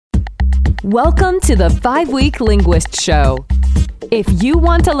Welcome to the 5-Week Linguist Show. If you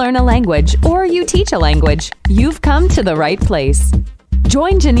want to learn a language or you teach a language, you've come to the right place.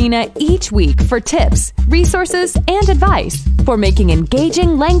 Join Janina each week for tips, resources, and advice for making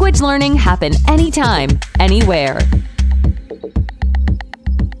engaging language learning happen anytime, anywhere.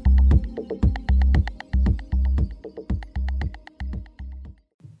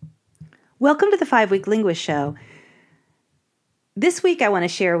 Welcome to the 5-Week Linguist Show. This week I want to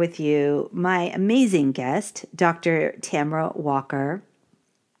share with you my amazing guest, Dr. Tamara Walker.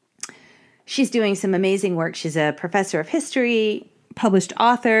 She's doing some amazing work. She's a professor of history, published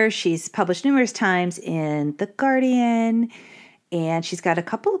author. She's published numerous times in The Guardian, and she's got a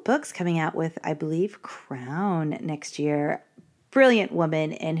couple of books coming out with, I believe, Crown next year. Brilliant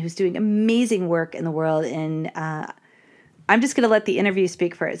woman, and who's doing amazing work in the world. And I'm just going to let the interview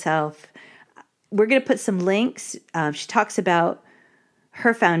speak for itself. We're going to put some links. She talks about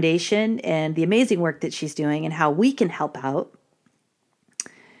her foundation and the amazing work that she's doing and how we can help out.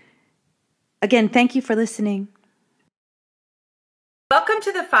 Again, thank you for listening. Welcome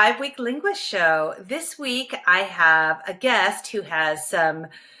to the 5-Week Linguist Show. This week I have a guest who has some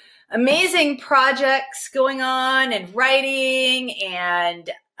amazing projects going on and writing and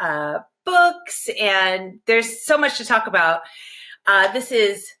books, and there's so much to talk about. This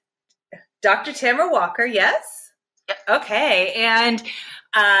is Dr. Tamara Walker, yes? Yep. Okay, and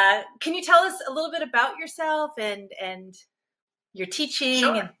can you tell us a little bit about yourself and your teaching?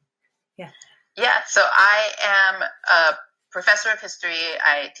 Sure. Yeah, so I am a professor of history.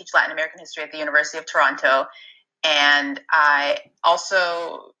 I teach Latin American history at the University of Toronto, and I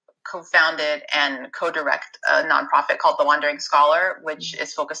also co-founded and co-direct a nonprofit called The Wandering Scholar, which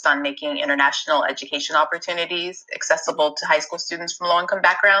is focused on making international education opportunities accessible to high school students from low-income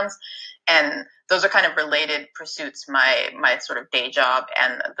backgrounds. And those are kind of related pursuits, my sort of day job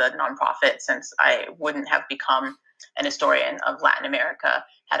and the nonprofit, since I wouldn't have become an historian of Latin America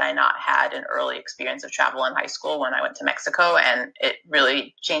had I not had an early experience of travel in high school when I went to Mexico. And it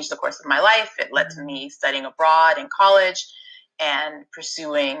really changed the course of my life. It led to me studying abroad in college and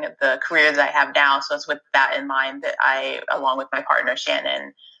pursuing the career that I have now. So it's with that in mind that I, along with my partner,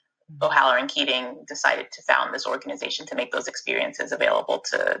 Shannon O'Halloran Keating, decided to found this organization to make those experiences available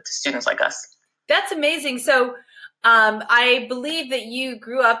to students like us. That's amazing. So I believe that you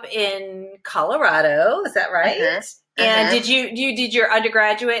grew up in Colorado. Is that right? Mm-hmm. And Mm-hmm. you did your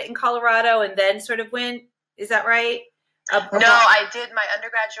undergraduate in Colorado and then sort of went, is that right? No, I did my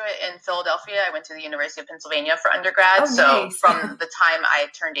undergraduate in Philadelphia. I went to the University of Pennsylvania for undergrad. Oh, so nice. From the time I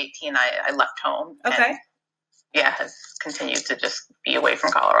turned 18, I left home. Okay. And, has continued to just be away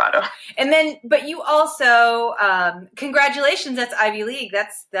from Colorado. And then, but you also, congratulations, that's Ivy League.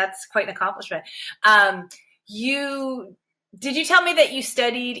 That's quite an accomplishment. Did you tell me that you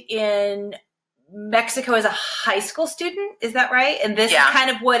studied in Mexico as a high school student? Is that right? And this is kind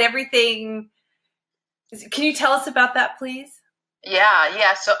of what everything, can you tell us about that, please?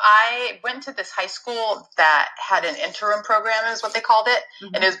 Yeah. So I went to this high school that had an interim program, is what they called it.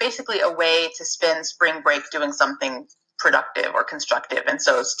 Mm-hmm. And it was basically a way to spend spring break doing something productive or constructive. And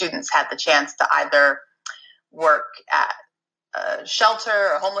so students had the chance to either work at a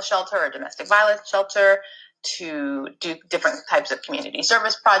shelter, a homeless shelter, or a domestic violence shelter, to do different types of community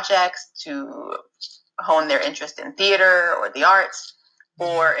service projects, to hone their interest in theater or the arts,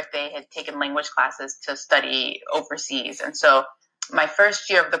 or if they had taken language classes, to study overseas. And so my first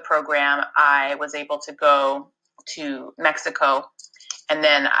year of the program, I was able to go to Mexico, and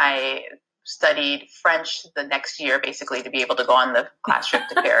then I studied French the next year, basically, to be able to go on the class trip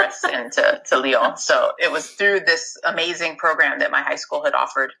to Paris and to Lyon. So it was through this amazing program that my high school had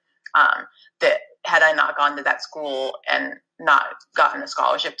offered, that had I not gone to that school and not gotten a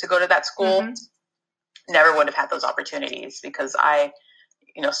scholarship to go to that school, never would have had those opportunities, because I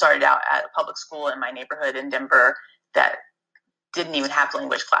started out at a public school in my neighborhood in Denver that didn't even have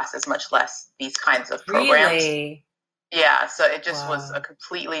language classes, much less these kinds of programs. Really? Yeah, so it just was a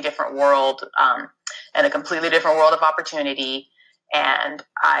completely different world, and a completely different world of opportunity. And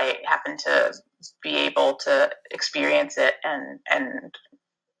I happened to be able to experience it and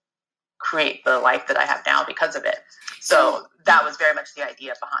create the life that I have now because of it. So that was very much the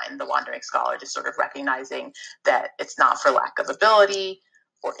idea behind The Wandering Scholar, just sort of recognizing that it's not for lack of ability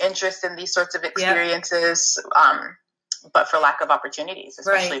or interest in these sorts of experiences, but for lack of opportunities,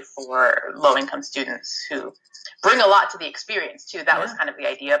 especially for low-income students who bring a lot to the experience, too. That was kind of the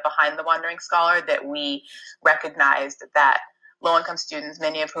idea behind The Wandering Scholar, that we recognized that low-income students,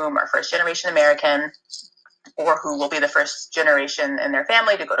 many of whom are first-generation American, or who will be the first generation in their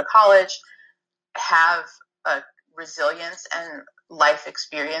family to go to college, have a resilience and life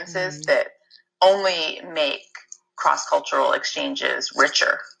experiences that only make cross-cultural exchanges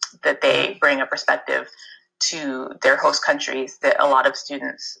richer, that they bring a perspective to their host countries that a lot of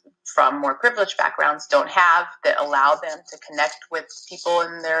students from more privileged backgrounds don't have, that allow them to connect with people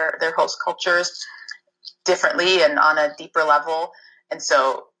in their host cultures differently and on a deeper level. And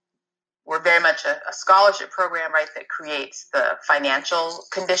so we're very much a scholarship program, right, that creates the financial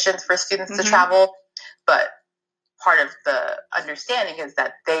conditions for students to travel. But part of the understanding is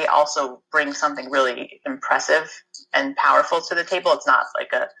that they also bring something really impressive and powerful to the table. It's not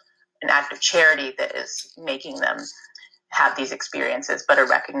like an act of charity that is making them have these experiences, but a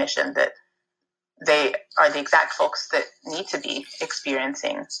recognition that they are the exact folks that need to be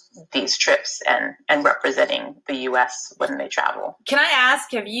experiencing these trips and representing the U.S. when they travel. Can I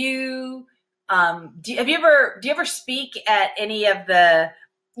ask, have you do you ever speak at any of the,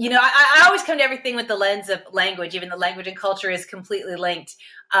 I always come to everything with the lens of language, even though language and culture is completely linked.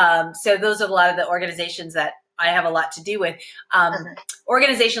 So those are a lot of the organizations that I have a lot to do with.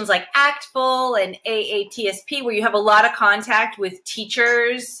 Organizations like ACTFul and AATSP, where you have a lot of contact with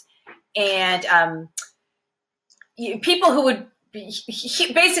teachers and people who would be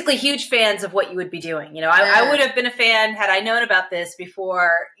basically huge fans of what you would be doing. I would have been a fan had I known about this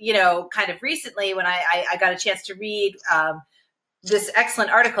before, kind of recently when I got a chance to read this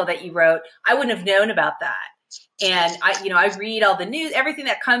excellent article that you wrote. I wouldn't have known about that. And I read all the news, everything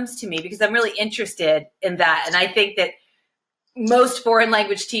that comes to me, because I'm really interested in that. And I think that most foreign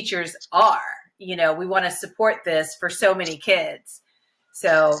language teachers are, we want to support this for so many kids.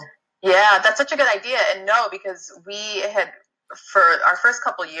 So. Yeah, that's such a good idea. And no, because we had, for our first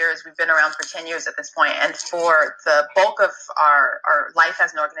couple of years, we've been around for 10 years at this point. And for the bulk of our life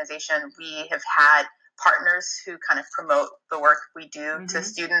as an organization, we have had partners who kind of promote the work we do to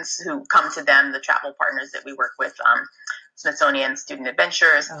students who come to them, the travel partners that we work with, Smithsonian Student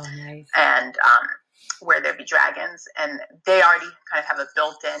Adventures, and Where There Be Dragons. And they already kind of have a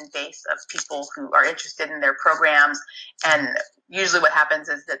built-in base of people who are interested in their programs. And usually what happens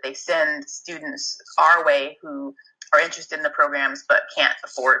is that they send students our way who are interested in the programs but can't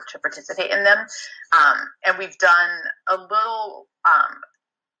afford to participate in them. And we've done a little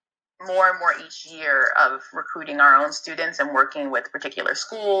more and more each year of recruiting our own students and working with particular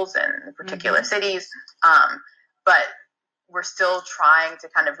schools and particular cities. But we're still trying to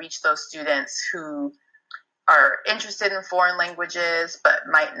kind of reach those students who are interested in foreign languages but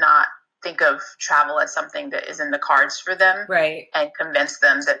might not think of travel as something that is in the cards for them, right? And convince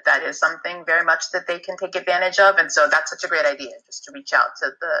them that that is something very much that they can take advantage of. And so that's such a great idea, just to reach out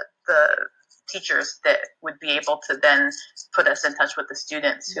to the teachers that would be able to then put us in touch with the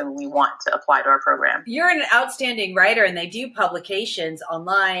students who we want to apply to our program. You're an outstanding writer, and they do publications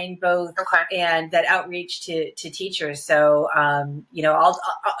online, both, and that outreach to teachers. So,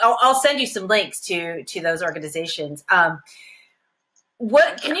 I'll send you some links to those organizations.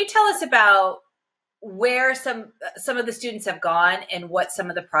 What can you tell us about where some of the students have gone and what some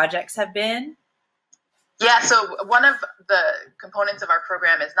of the projects have been? Yeah, so one of the components of our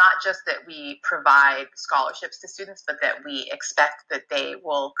program is not just that we provide scholarships to students, but that we expect that they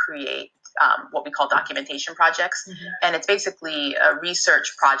will create what we call documentation projects. And it's basically a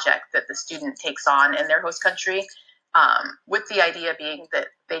research project that the student takes on in their host country, with the idea being that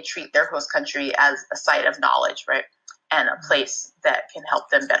they treat their host country as a site of knowledge, right? And a place that can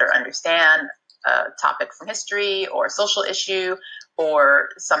help them better understand a topic from history or a social issue or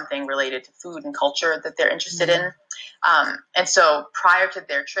something related to food and culture that they're interested in. And so prior to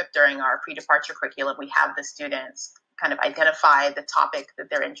their trip, during our pre-departure curriculum, we have the students kind of identify the topic that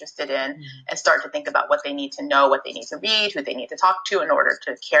they're interested in and start to think about what they need to know, what they need to read, who they need to talk to in order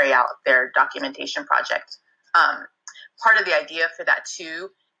to carry out their documentation project. Part of the idea for that too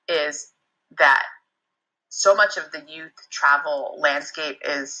is that so much of the youth travel landscape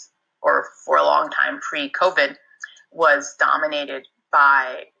is, or for a long time pre-COVID, was dominated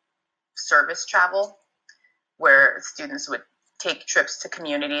by service travel, where students would take trips to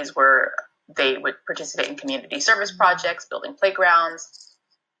communities where they would participate in community service projects, building playgrounds,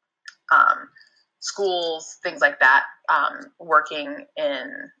 schools, things like that, working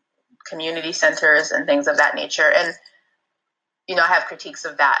in community centers and things of that nature. And, I have critiques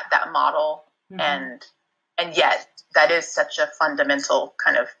of that model. And yet that is such a fundamental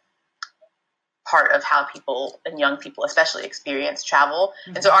kind of part of how people and young people especially experience travel.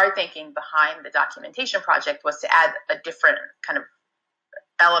 And so our thinking behind the documentation project was to add a different kind of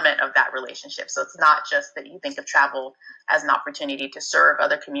element of that relationship. So it's not just that you think of travel as an opportunity to serve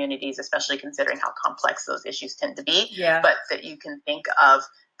other communities, especially considering how complex those issues tend to be, but that you can think of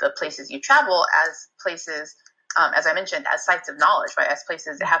the places you travel as places as I mentioned, as sites of knowledge, right? As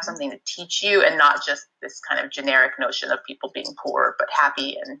places that have something to teach you, and not just this kind of generic notion of people being poor but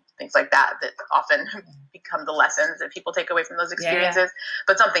happy and things like that often become the lessons that people take away from those experiences,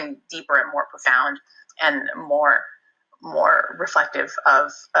 but something deeper and more profound and more reflective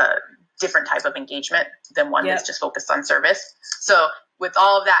of a different type of engagement than one that's just focused on service. So with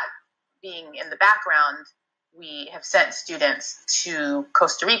all of that being in the background, we have sent students to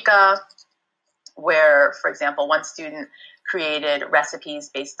Costa Rica, where, for example, one student created recipes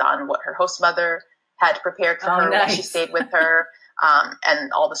based on what her host mother had prepared for her while she stayed with her,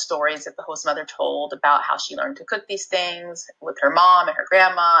 and all the stories that the host mother told about how she learned to cook these things with her mom and her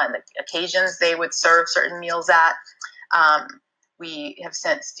grandma and the occasions they would serve certain meals at. We have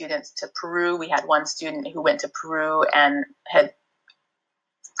sent students to Peru. We had one student who went to Peru and had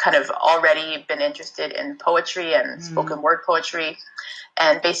kind of already been interested in poetry and spoken word poetry.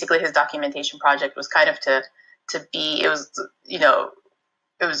 And basically his documentation project was kind of to be, it was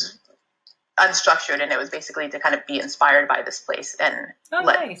unstructured, and it was basically to kind of be inspired by this place and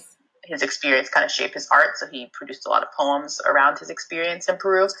let his experience kind of shape his art. So he produced a lot of poems around his experience in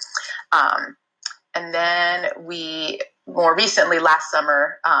Peru. And then we more recently last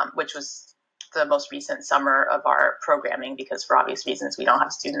summer, which was the most recent summer of our programming, because for obvious reasons we don't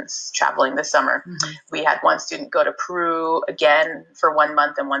have students traveling this summer. We had one student go to Peru again for 1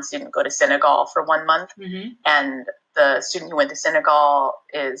 month and one student go to Senegal for 1 month. And the student who went to Senegal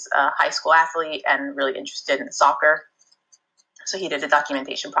is a high school athlete and really interested in soccer. So he did a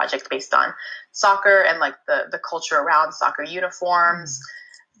documentation project based on soccer and like the culture around soccer uniforms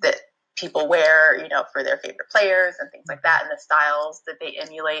that people wear, for their favorite players and things like that, and the styles that they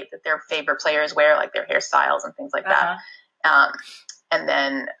emulate that their favorite players wear, like their hairstyles and things like that. And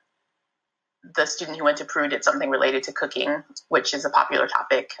then the student who went to Peru did something related to cooking, which is a popular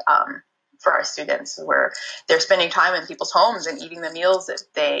topic for our students, where they're spending time in people's homes and eating the meals that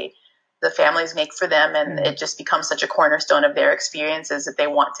the families make for them, and it just becomes such a cornerstone of their experiences that they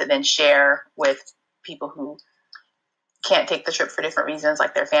want to then share with people who can't take the trip for different reasons,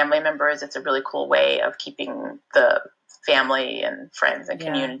 like their family members. It's a really cool way of keeping the family and friends and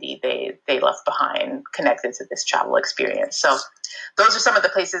community they left behind connected to this travel experience. So those are some of the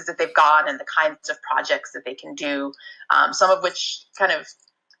places that they've gone and the kinds of projects that they can do, some of which kind of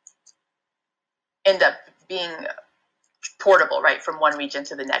end up being portable, right? From one region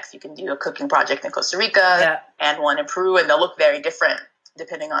to the next. You can do a cooking project in Costa Rica and one in Peru, and they'll look very different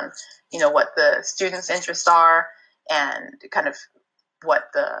depending on, what the students' interests are and kind of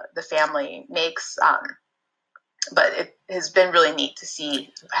what the family makes. But it has been really neat to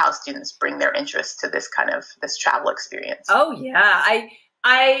see how students bring their interest to this travel experience. Oh yeah.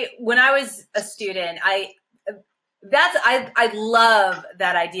 I when I was a student, I love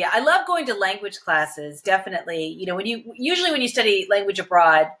that idea. I love going to language classes. Definitely. When you study language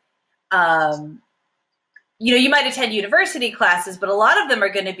abroad, you might attend university classes, but a lot of them are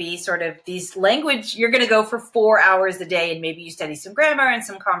going to be sort of these language. You're going to go for 4 hours a day, and maybe you study some grammar and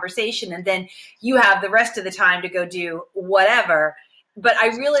some conversation, and then you have the rest of the time to go do whatever. But I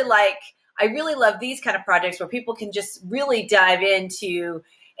really love these kind of projects where people can just really dive into,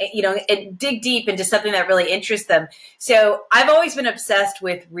 and dig deep into something that really interests them. So I've always been obsessed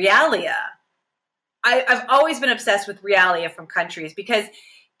with realia. I've always been obsessed with realia from countries, because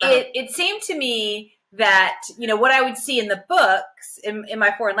it seemed to me that, what I would see in the books, in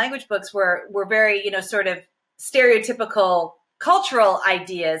my foreign language books, were very, sort of stereotypical cultural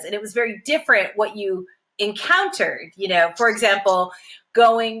ideas. And it was very different what you encountered, for example,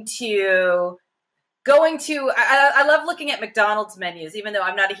 I love looking at McDonald's menus, even though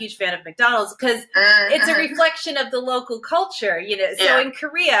I'm not a huge fan of McDonald's, because it's a reflection of the local culture, So in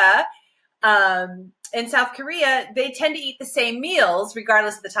Korea, in South Korea, they tend to eat the same meals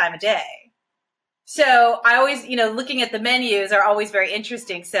regardless of the time of day. So I always, looking at the menus are always very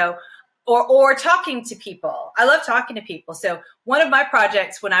interesting. So, or talking to people. I love talking to people. So one of my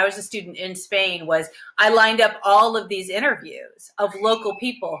projects when I was a student in Spain was I lined up all of these interviews of local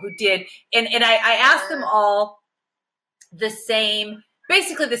people who did, and I asked them all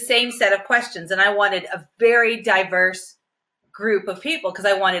basically the same set of questions. And I wanted a very diverse group of people because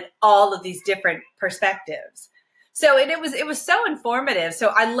I wanted all of these different perspectives. So it was so informative.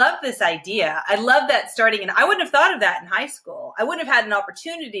 So I love this idea. I love that starting, and I wouldn't have thought of that in high school. I wouldn't have had an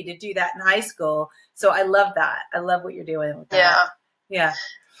opportunity to do that in high school. So I love that. I love what you're doing with that. Yeah.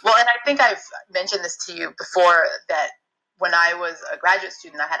 Well, and I think I've mentioned this to you before, that when I was a graduate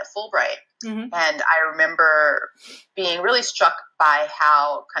student, I had a Fulbright, and I remember being really struck by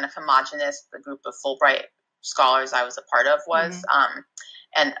how kind of homogenous the group of Fulbright scholars I was a part of was.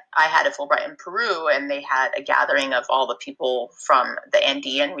 And I had a Fulbright in Peru, and they had a gathering of all the people from the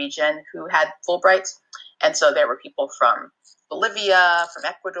Andean region who had Fulbrights. And so there were people from Bolivia, from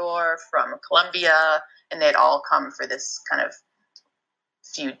Ecuador, from Colombia, and they'd all come for this kind of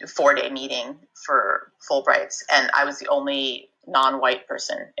 4-day meeting for Fulbrights. And I was the only non-white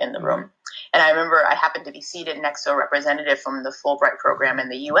person in the room. And I remember I happened to be seated next to a representative from the Fulbright program in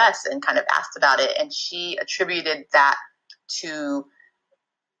the US and kind of asked about it. And she attributed that to,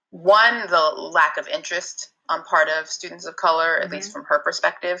 one, the lack of interest on part of students of color, at least from her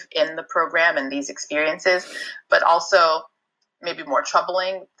perspective, in the program and these experiences, but also, maybe more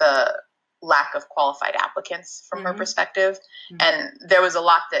troubling, the lack of qualified applicants from her perspective. And there was a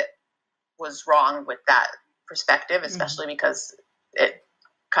lot that was wrong with that perspective, especially because it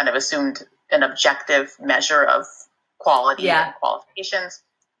kind of assumed an objective measure of quality and qualifications.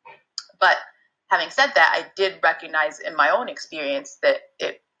 But having said that, I did recognize in my own experience that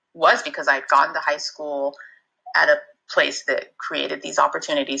it was because I'd gone to high school at a place that created these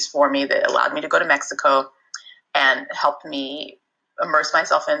opportunities for me, that allowed me to go to Mexico and helped me immerse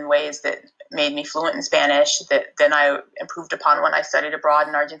myself in ways that made me fluent in Spanish, that then I improved upon when I studied abroad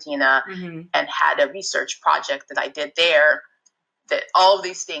in Argentina and had a research project that I did there, that all of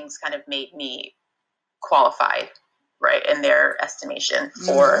these things kind of made me qualified, right, in their estimation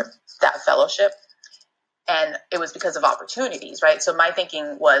for that fellowship. And it was because of opportunities, right? So my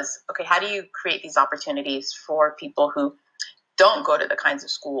thinking was, okay, how do you create these opportunities for people who don't go to the kinds of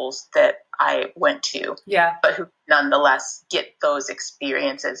schools that I went to, but who nonetheless get those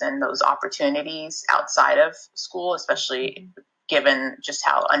experiences and those opportunities outside of school, especially given just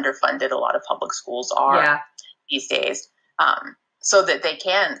how underfunded a lot of public schools are these days, so that they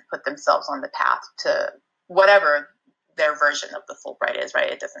can put themselves on the path to whatever their version of the Fulbright is,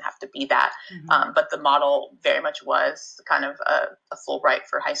 right? It doesn't have to be that. But the model very much was kind of a Fulbright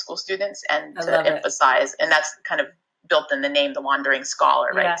for high school students, and to emphasize, and that's kind of built in the name, the Wandering Scholar,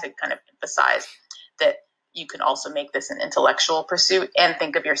 right? To kind of emphasize that you can also make this an intellectual pursuit and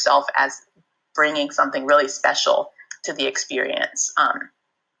think of yourself as bringing something really special to the experience.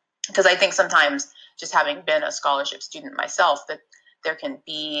 Because I think sometimes, just having been a scholarship student myself, that there can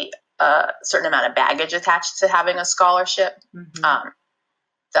be a certain amount of baggage attached to having a scholarship.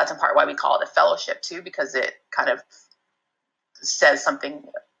 That's in part why we call it a fellowship too, because it kind of says something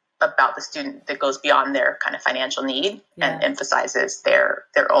about the student that goes beyond their kind of financial need and emphasizes their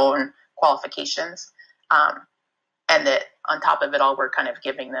own qualifications. And that on top of it all, we're kind of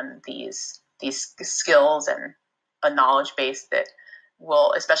giving them these skills and a knowledge base that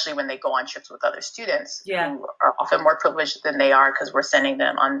will, especially when they go on trips with other students who are often more privileged than they are, because we're sending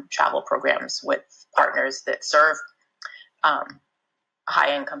them on travel programs with partners that serve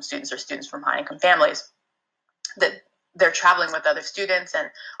high-income students or students from high-income families, that they're traveling with other students. And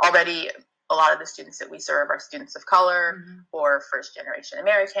already a lot of the students that we serve are students of color or first-generation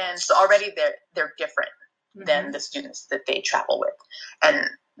Americans. So already they're different than the students that they travel with. And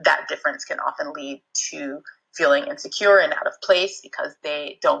that difference can often lead to feeling insecure and out of place because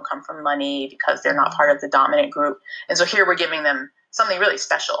they don't come from money, because they're not part of the dominant group. And so here we're giving them something really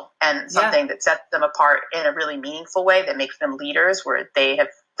special and something that sets them apart in a really meaningful way, that makes them leaders, where they have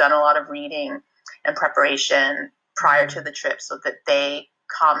done a lot of reading and preparation prior to the trip, so that they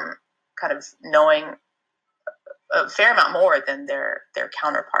come kind of knowing a fair amount more than their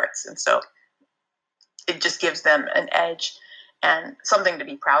counterparts. And so it just gives them an edge and something to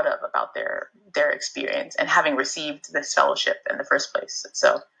be proud of about their experience and having received this fellowship in the first place.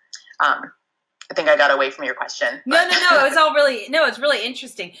 So I think I got away from your question. No. It was all really, it's really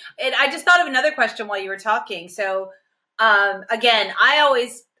interesting. And I just thought of another question while you were talking. So again,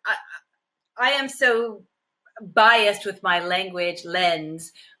 I am so biased with my language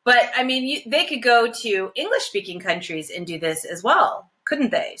lens, but I mean, they could go to English speaking countries and do this as well,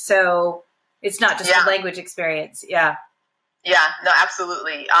 couldn't they? So it's not just a language experience. Yeah, no,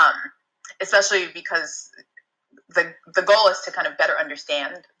 absolutely. Especially because the goal is to kind of better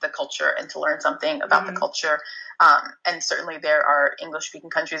understand the culture and to learn something about the culture. And certainly there are English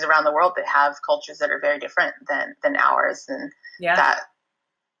speaking countries around the world that have cultures that are very different than ours. And that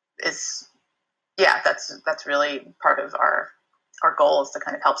is, that's really part of our goal, is to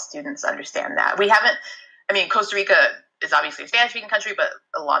kind of help students understand that. Costa Rica is obviously a Spanish speaking country, but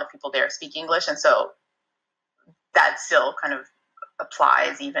a lot of people there speak English. And so that still kind of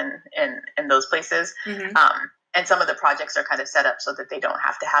applies even in those places. And some of the projects are kind of set up so that they don't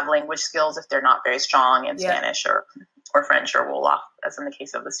have to have language skills if they're not very strong in Spanish or French or Wolof, as in the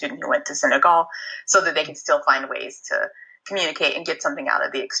case of the student who went to Senegal, so that they can still find ways to communicate and get something out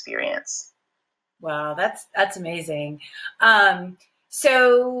of the experience. Wow, that's amazing.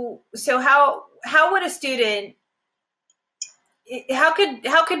 So how would a student, how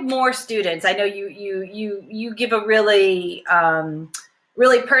could more students, I know you give a really,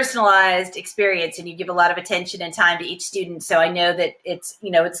 really personalized experience, and you give a lot of attention and time to each student. So I know that it's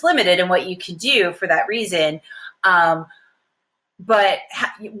limited in what you can do for that reason. But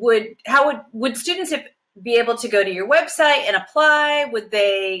how would students be able to go to your website and apply?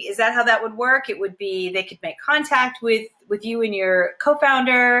 Is that how that would work? It would be, they could make contact with you and your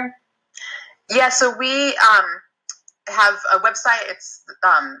co-founder. Yeah. So we, have a website. It's,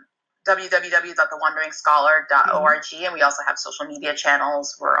 www.thewanderingscholar.org. And we also have social media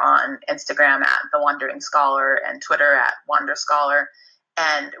channels. We're on Instagram at The Wandering Scholar and Twitter at Wander Scholar.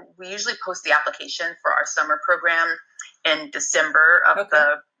 And we usually post the application for our summer program in December of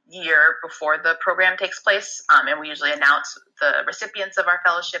the year before the program takes place. And we usually announce the recipients of our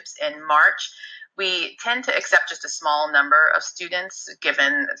fellowships in March. We tend to accept just a small number of students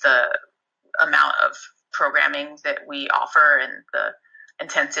given the amount of programming that we offer and the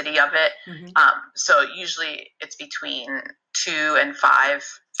intensity of it. Mm-hmm. So usually it's between 2 and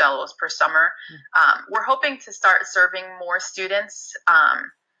 5 fellows per summer. Mm-hmm. We're hoping to start serving more students,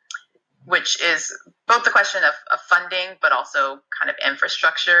 which is both the question of funding, but also kind of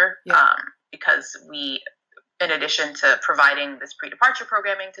infrastructure, because we, in addition to providing this pre-departure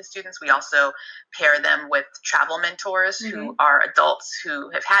programming to students, we also pair them with travel mentors mm-hmm. who are adults who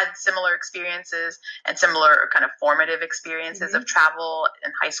have had similar experiences and similar kind of formative experiences mm-hmm. of travel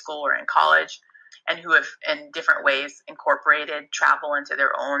in high school or in college, and who have in different ways incorporated travel into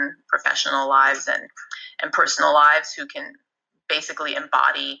their own professional lives and personal lives, who can basically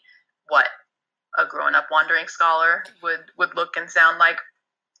embody what a grown-up wandering scholar would look and sound like.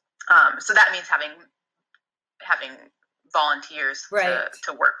 So that means having volunteers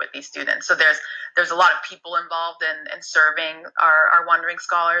to work with these students. So there's a lot of people involved in serving our wandering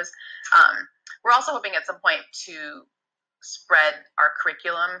scholars. We're also hoping at some point to spread our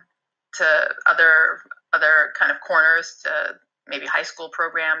curriculum to other kind of corners, to maybe high school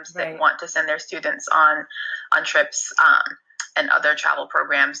programs that want to send their students on trips, and other travel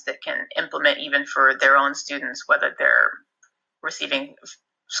programs that can implement even for their own students, whether they're receiving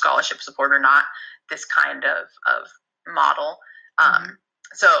scholarship support or not, this kind of model. Mm-hmm.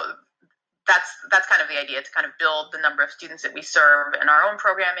 So that's kind of the idea, to kind of build the number of students that we serve in our own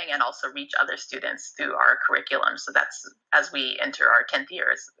programming and also reach other students through our curriculum. So that's, as we enter our 10th year,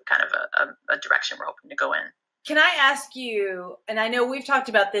 is kind of a direction we're hoping to go in. Can I ask you, and I know we've talked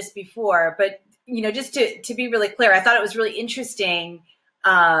about this before, but just to be really clear, I thought it was really interesting,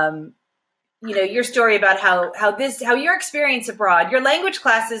 your story about how your experience abroad, your language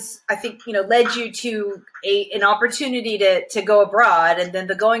classes, I think, led you to an opportunity to go abroad, and then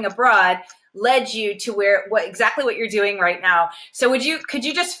the going abroad led you to exactly what you're doing right now. So could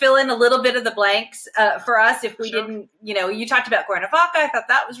you just fill in a little bit of the blanks for us if we didn't, you talked about Cuernavaca. I thought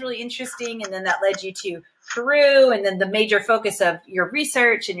that was really interesting. And then that led you to Peru, and then the major focus of your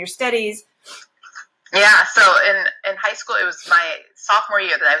research and your studies. Yeah, so in high school, it was my sophomore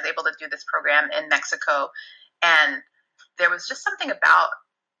year that I was able to do this program in Mexico. And there was just something about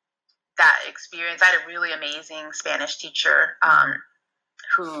that experience. I had a really amazing Spanish teacher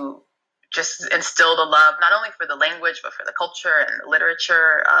who just instilled a love, not only for the language, but for the culture and the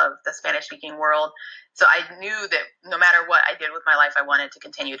literature of the Spanish-speaking world. So I knew that no matter what I did with my life, I wanted to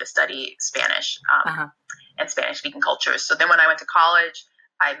continue to study Spanish and Spanish-speaking cultures. So then when I went to college,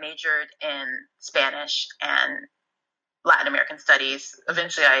 I majored in Spanish and Latin American studies.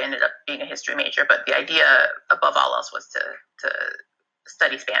 Eventually, I ended up being a history major, but the idea above all else was to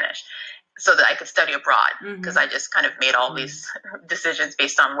study Spanish so that I could study abroad, because I just kind of made all these decisions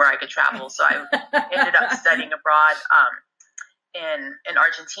based on where I could travel. So I ended up studying abroad in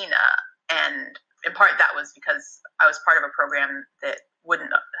Argentina, and in part that was because I was part of a program that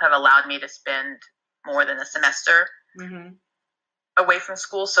wouldn't have allowed me to spend more than a semester away from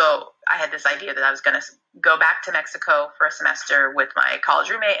school. So I had this idea that I was going to go back to Mexico for a semester with my college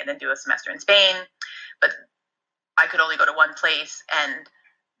roommate and then do a semester in Spain. But I could only go to one place, and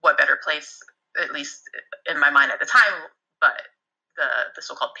what better place, at least in my mind at the time, but the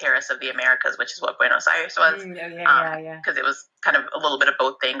so-called Paris of the Americas, which is what Buenos Aires was. Because it was kind of a little bit of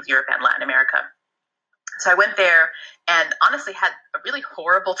both things, Europe and Latin America. So I went there and honestly had a really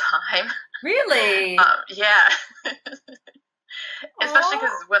horrible time. Really? Yeah. Especially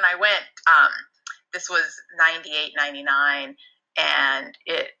because when I went, this was 98, 99, and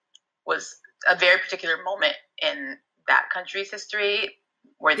it was a very particular moment in that country's history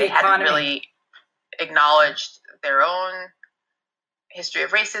where they hadn't really acknowledged their own history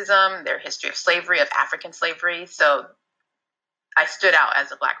of racism, their history of slavery, of African slavery. So I stood out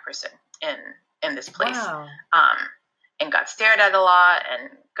as a Black person in this place. Wow. And got stared at a lot and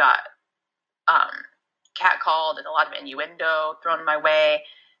got catcalled and a lot of innuendo thrown my way,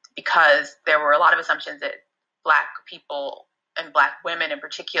 because there were a lot of assumptions that Black people and Black women in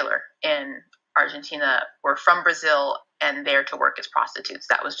particular in Argentina were from Brazil and there to work as prostitutes.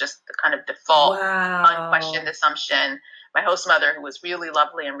 That was just the kind of default, unquestioned assumption. My host mother, who was really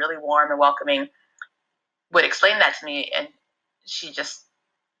lovely and really warm and welcoming, would explain that to me, and she just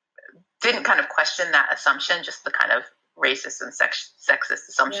didn't kind of question that assumption, just the kind of racist and sexist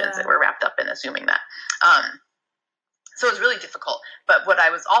assumptions that were wrapped up in assuming that. So it was really difficult. But what I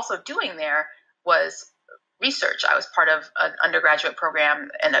was also doing there was research. I was part of an undergraduate program,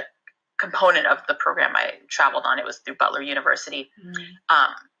 and a component of the program I traveled on, it was through Butler University,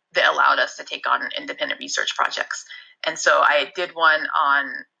 that allowed us to take on independent research projects. And so I did one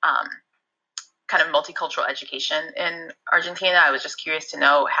on kind of multicultural education in Argentina. I was just curious to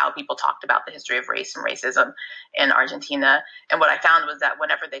know how people talked about the history of race and racism in Argentina. And what I found was that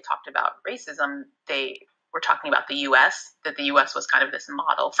whenever they talked about racism, they were talking about the U.S., that the U.S. was kind of this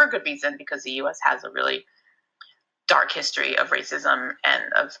model, for good reason, because the U.S. has a really dark history of racism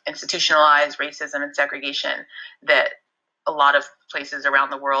and of institutionalized racism and segregation that a lot of places around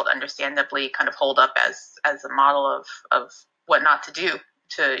the world understandably kind of hold up as a model of what not to do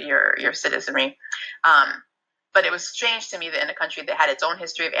to your citizenry. But it was strange to me that in a country that had its own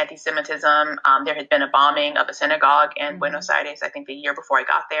history of anti-Semitism, there had been a bombing of a synagogue in Buenos Aires, I think the year before I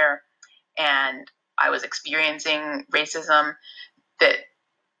got there, and I was experiencing racism, that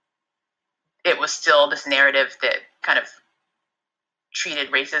it was still this narrative that kind of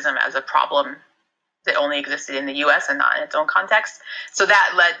treated racism as a problem that only existed in the U.S. and not in its own context. So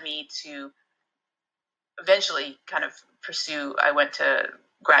that led me to eventually kind of pursue, I went to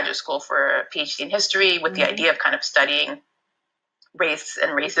graduate school for a PhD in history with the idea of kind of studying race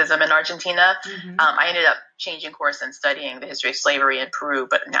and racism in Argentina. I ended up changing course and studying the history of slavery in Peru,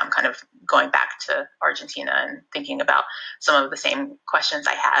 but now I'm kind of going back to Argentina and thinking about some of the same questions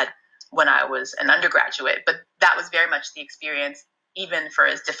I had when I was an undergraduate. But that was very much the experience, even for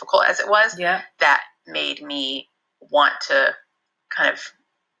as difficult as it was, that made me want to kind of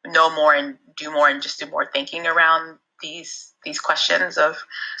know more and just do more thinking around these questions of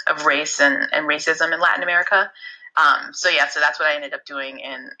race and racism in Latin America. So that's what I ended up doing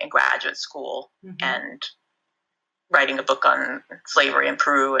in graduate school, and writing a book on slavery in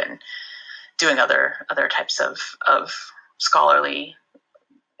Peru and doing other types of scholarly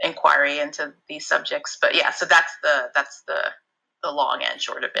inquiry into these subjects. But so that's the long and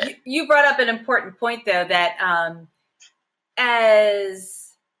short of it. You brought up an important point, though, that as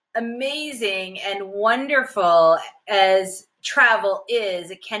amazing and wonderful as travel is,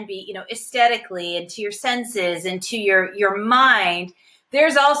 it can be, aesthetically and to your senses and to your mind,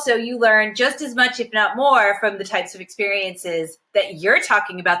 there's also, you learn just as much, if not more, from the types of experiences that you're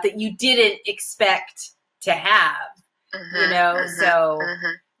talking about that you didn't expect to have, so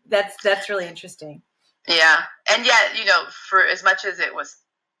that's really interesting. Yeah. And yet, for as much as it was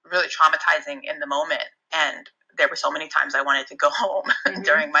really traumatizing in the moment, and there were so many times I wanted to go home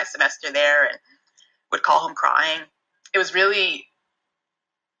during my semester there and would call home crying, it was really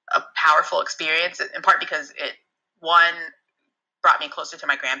a powerful experience, in part because it, one, brought me closer to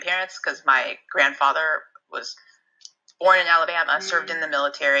my grandparents, because my grandfather was born in Alabama, served in the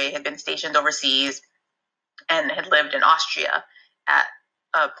military, had been stationed overseas, and had lived in Austria at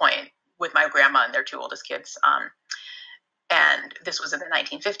a point with my grandma and their two oldest kids. And this was in the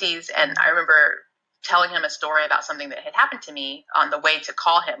 1950s. And I remember telling him a story about something that had happened to me on the way to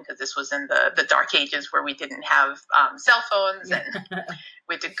call him, because this was in the dark ages where we didn't have cell phones, and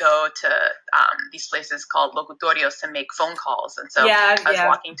we had to go to these places called locutorios to make phone calls. And so I was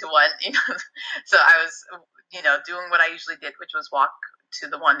walking to one, so I was, doing what I usually did, which was walk to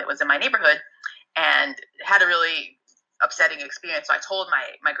the one that was in my neighborhood, and had a really upsetting experience. So I told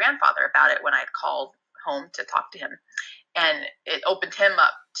my grandfather about it when I'd called home to talk to him, and it opened him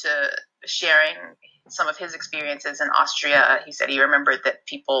up to sharing some of his experiences in Austria. He said he remembered that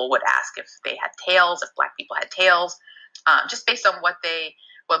people would ask if they had tails, if Black people had tails, just based on what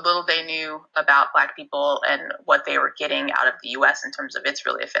little they knew about Black people and what they were getting out of the U.S. in terms of its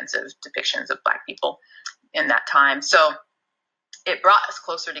really offensive depictions of Black people in that time. So it brought us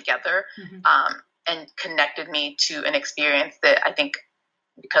closer together, and connected me to an experience that I think,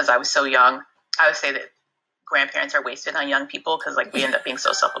 because I was so young, I would say that grandparents are wasted on young people, because we end up being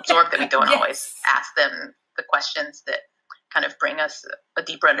so self-absorbed that we don't always ask them the questions that kind of bring us a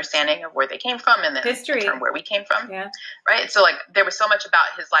deeper understanding of where they came from, and then history, in turn where we came from. Yeah. Right. So like there was so much about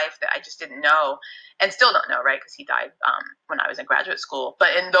his life that I just didn't know, and still don't know. Right. Because he died when I was in graduate school.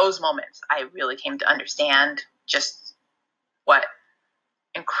 But in those moments, I really came to understand just what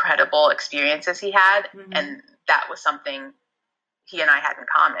incredible experiences he had. Mm-hmm. And that was something he and I had in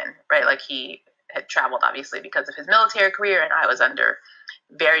common. Right. Like he had traveled obviously because of his military career, and I was under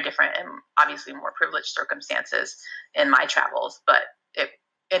very different and obviously more privileged circumstances in my travels, but it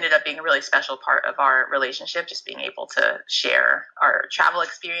ended up being a really special part of our relationship, just being able to share our travel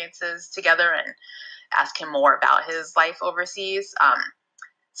experiences together and ask him more about his life overseas.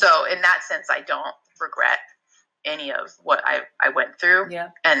 So in that sense, I don't regret any of what I went through. Yeah.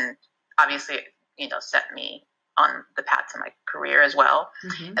 And obviously, set me on the path to my career as well.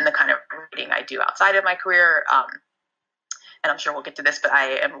 Mm-hmm. And the kind of reading I do outside of my career. And I'm sure we'll get to this, but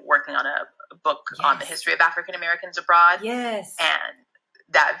I am working on a book on the history of African Americans abroad. Yes. And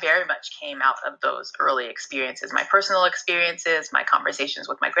that very much came out of those early experiences, my personal experiences, my conversations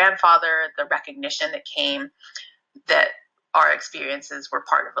with my grandfather, the recognition that came that our experiences were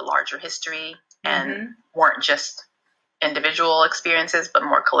part of a larger history and weren't just individual experiences, but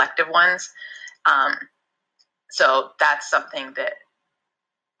more collective ones. So that's something that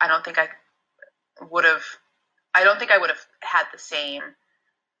I don't think I would have had the same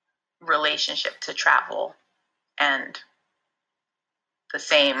relationship to travel and the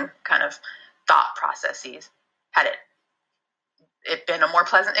same kind of thought processes had it been a more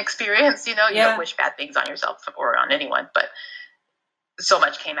pleasant experience. You don't wish bad things on yourself or on anyone, but so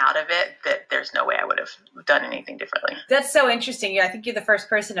much came out of it that there's no way I would have done anything differently. That's so interesting. I think you're the first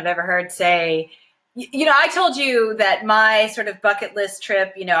person I've ever heard say, I told you that my sort of bucket list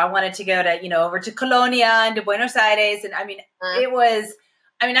trip, I wanted to go to, over to Colonia and to Buenos Aires. And it was,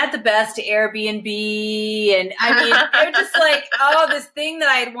 not the best Airbnb. And it was just like, this thing that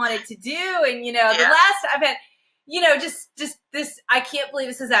I had wanted to do. And, the last I've had, just this, I can't believe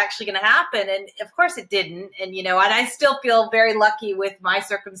this is actually going to happen. And of course it didn't. And, and I still feel very lucky with my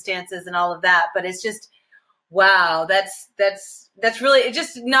circumstances and all of that, but it's just, wow, that's really, it's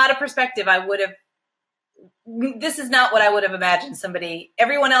just not a perspective I would have. This is not what I would have imagined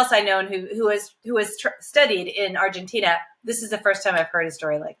everyone else I know who has studied in Argentina. This is the first time I've heard a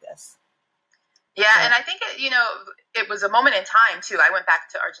story like this. Yeah. And I think, it was a moment in time too. I went back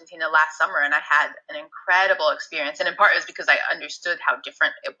to Argentina last summer and I had an incredible experience. And in part it was because I understood how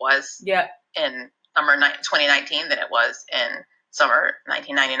different it was in summer 2019 than it was in summer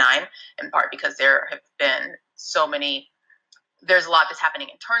 1999, in part because there have been there's a lot that's happening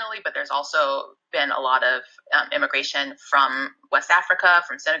internally, but there's also been a lot of immigration from West Africa,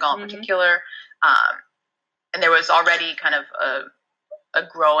 from Senegal in particular. And there was already kind of a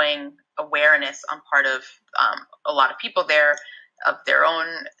growing awareness on part of a lot of people there of their own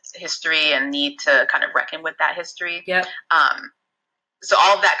history and need to kind of reckon with that history. Yep. So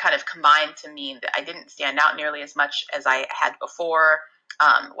all of that kind of combined to mean that I didn't stand out nearly as much as I had before.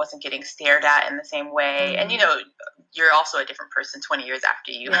 Wasn't getting stared at in the same way. And, you're also a different person 20 years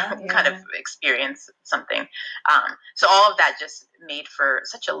after you kind of experience something. So all of that just made for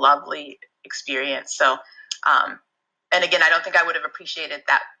such a lovely experience. So, and again, I don't think I would have appreciated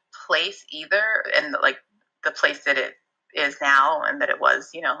that place either. And like the place that it is now and that it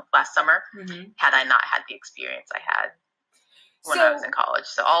was, last summer, had I not had the experience I had when I was in college.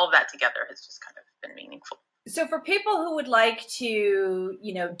 So all of that together has just kind of been meaningful. So for people who would like to,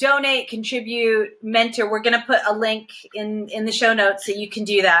 donate, contribute, mentor, we're going to put a link in the show notes so you can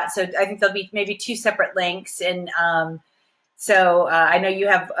do that. So I think there'll be maybe 2 separate links. And so I know you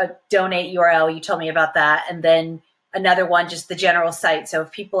have a donate URL. You told me about that. And then another one, just the general site. So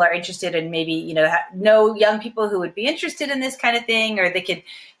if people are interested in maybe, know young people who would be interested in this kind of thing, or they could,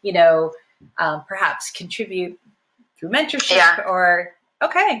 perhaps contribute through mentorship or,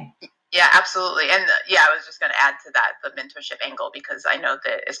 okay. Yeah, absolutely. And I was just going to add to that, the mentorship angle, because I know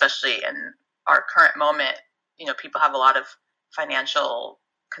that especially in our current moment, people have a lot of financial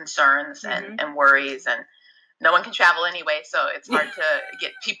concerns and worries, and no one can travel anyway. So it's hard to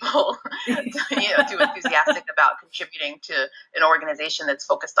get people too enthusiastic about contributing to an organization that's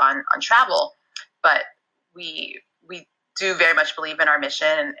focused on travel. But we do very much believe in our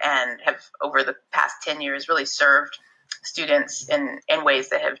mission and have over the past 10 years really served students in ways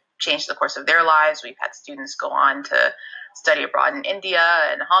that have changed the course of their lives. We've had students go on to study abroad in India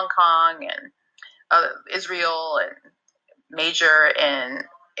and Hong Kong and Israel, and major in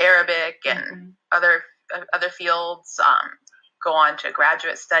Arabic and other fields, go on to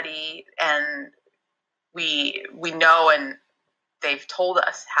graduate study. And we know, and they've told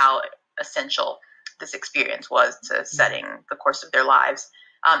us how essential this experience was to setting the course of their lives.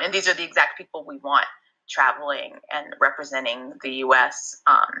 And these are the exact people we want traveling and representing the U.S.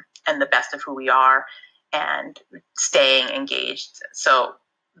 And the best of who we are and staying engaged. So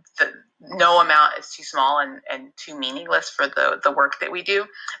no amount is too small and too meaningless for the work that we do.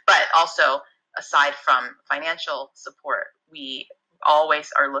 But also, aside from financial support, we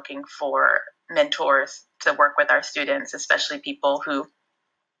always are looking for mentors to work with our students, especially people who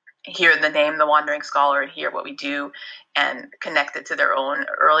hear the name The Wandering Scholar and hear what we do and connect it to their own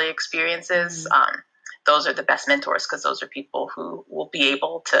early experiences. Those are the best mentors, because those are people who will be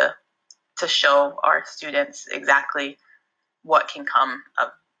able to show our students exactly what can come of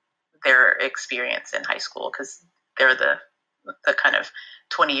their experience in high school, because they're the kind of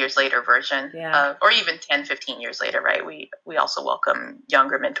 20 years later version of, or even 10, 15 years later, right? We also welcome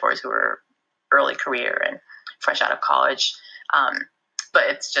younger mentors who are early career and fresh out of college. But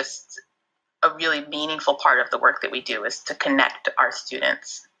it's just a really meaningful part of the work that we do is to connect our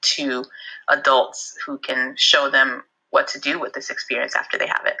students to adults who can show them what to do with this experience after they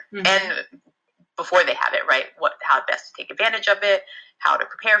have it. And before they have it, right? How best to take advantage of it, how to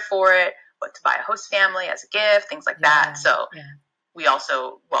prepare for it, what to buy a host family as a gift, things like that. So we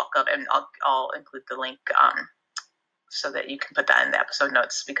also welcome, and I'll include the link so that you can put that in the episode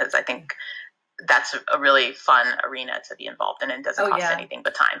notes, because I think that's a really fun arena to be involved in, and doesn't cost anything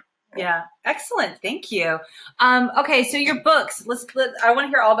but time. Yeah. Excellent. Thank you. Okay. So your books, I want to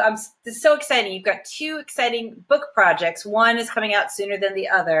hear all about, this is so exciting. You've got 2 exciting book projects. One is coming out sooner than the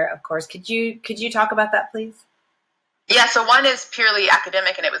other, of course. Could you talk about that, please? Yeah. So one is purely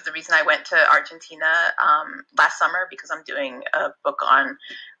academic, and it was the reason I went to Argentina last summer, because I'm doing a book on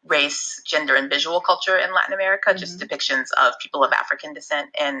race, gender, and visual culture in Latin America, just depictions of people of African descent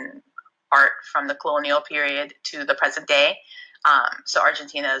in art from the colonial period to the present day. So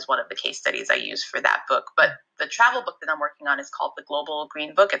Argentina is one of the case studies I use for that book. But the travel book that I'm working on is called The Global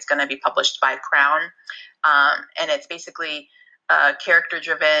Green Book. It's going to be published by Crown. And it's basically a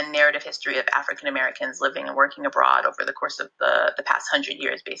character-driven narrative history of African Americans living and working abroad over the course of the past 100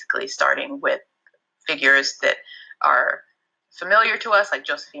 years, basically starting with figures that are familiar to us, like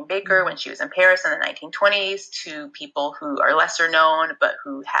Josephine Baker when she was in Paris in the 1920s, to people who are lesser known, but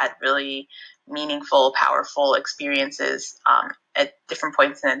who had really meaningful, powerful experiences at different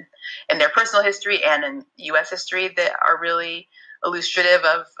points in their personal history and in U.S. history that are really illustrative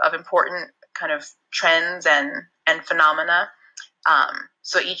of important kind of trends and phenomena.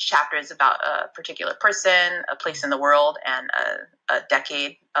 So each chapter is about a particular person, a place in the world, and a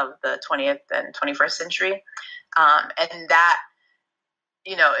decade of the 20th and 21st century. And that,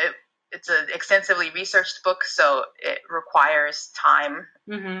 it's an extensively researched book, so it requires time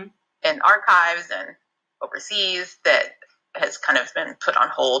in archives and overseas that has kind of been put on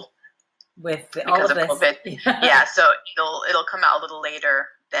hold with because all of COVID. Yeah, so it'll come out a little later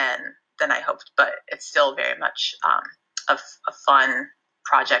than I hoped, but it's still very much a fun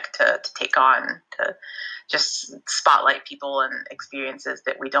project to take on, to just spotlight people and experiences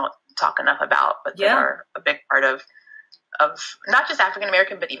that we don't talk enough about, but that are a big part of not just African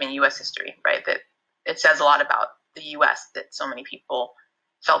American, but even U.S. history, right? That it says a lot about the U.S. that so many people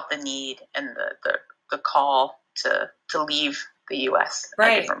felt the need and the call to leave the U.S.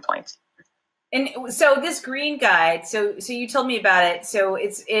 at different points. And so this green guide, so you told me about it. So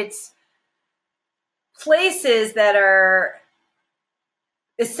it's places that are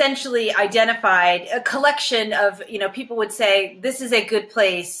essentially identified, a collection of, people would say, this is a good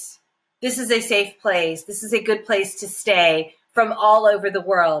place, this is a safe place, this is a good place to stay, from all over the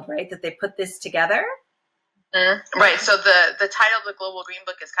world, right? That they put this together? Right. So the title of the Global Green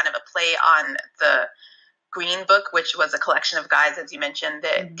Book is kind of a play on the Green Book, which was a collection of guides, as you mentioned,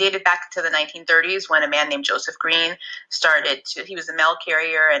 that dated back to the 1930s, when a man named Joseph Green he was a mail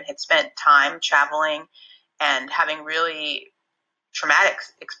carrier and had spent time traveling and having really traumatic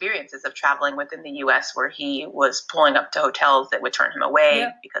experiences of traveling within the U.S., where he was pulling up to hotels that would turn him away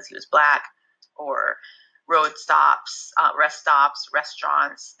because he was Black, or road stops, rest stops,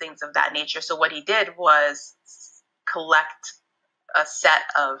 restaurants, things of that nature. So what he did was collect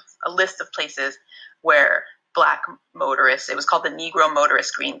a list of places where Black motorists, it was called the Negro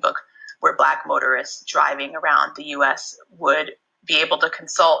Motorist Green Book, where Black motorists driving around the U.S. would be able to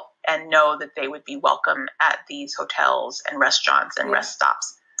consult and know that they would be welcome at these hotels and restaurants and rest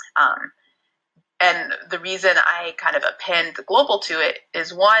stops. And the reason I kind of append the global to it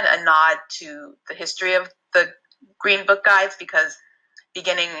is, one, a nod to the history of the Green Book guides, because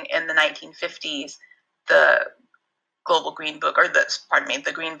beginning in the 1950s, the Global Green Book,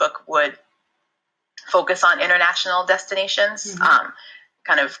 the Green Book would focus on international destinations.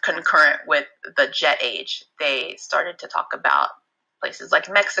 kind of concurrent with the jet age, they started to talk about places like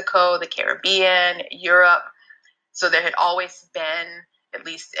Mexico, the Caribbean, Europe. So there had always been, at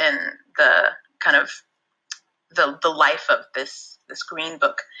least in the kind of the life of this Green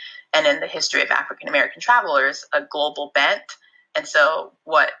Book and in the history of African American travelers, a global bent. And so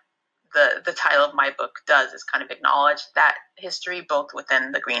what the title of my book does is kind of acknowledge that history, both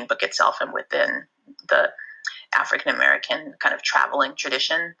within the Green Book itself and within the African American kind of traveling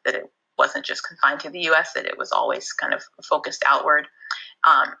tradition, that it wasn't just confined to the U.S., that it was always kind of focused outward,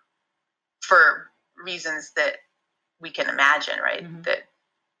 for reasons that we can imagine, right? Mm-hmm. That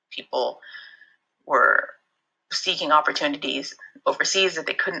people were seeking opportunities overseas that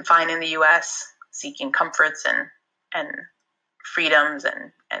they couldn't find in the U.S., seeking comforts and freedoms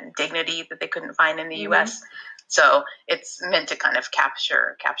and dignity that they couldn't find in the mm-hmm. U.S. So it's meant to kind of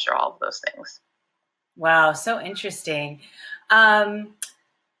capture all of those things. Wow, so interesting.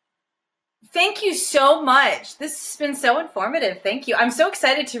 Thank you so much. This has been so informative. Thank you. I'm so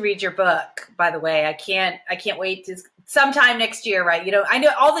excited to read your book, by the way. I can't wait to sometime next year, right? You know, I know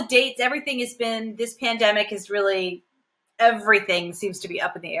all the dates, everything has been, this pandemic is really, everything seems to be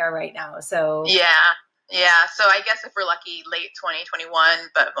up in the air right now. So yeah. So I guess if we're lucky, late 2021,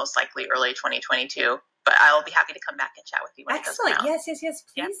 but most likely early 2022. But I'll be happy to come back and chat with you when Excellent. It comes out. Yes.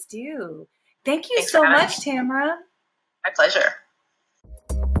 Please do. Thank you so much, Tamara. My pleasure.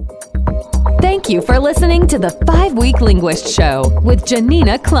 Thank you for listening to the 5-Week Linguist Show with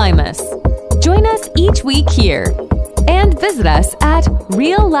Janina Klimas. Join us each week here and visit us at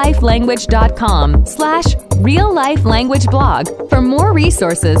reallifelanguage.com/reallifelanguageblog for more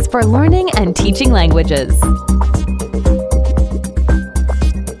resources for learning and teaching languages.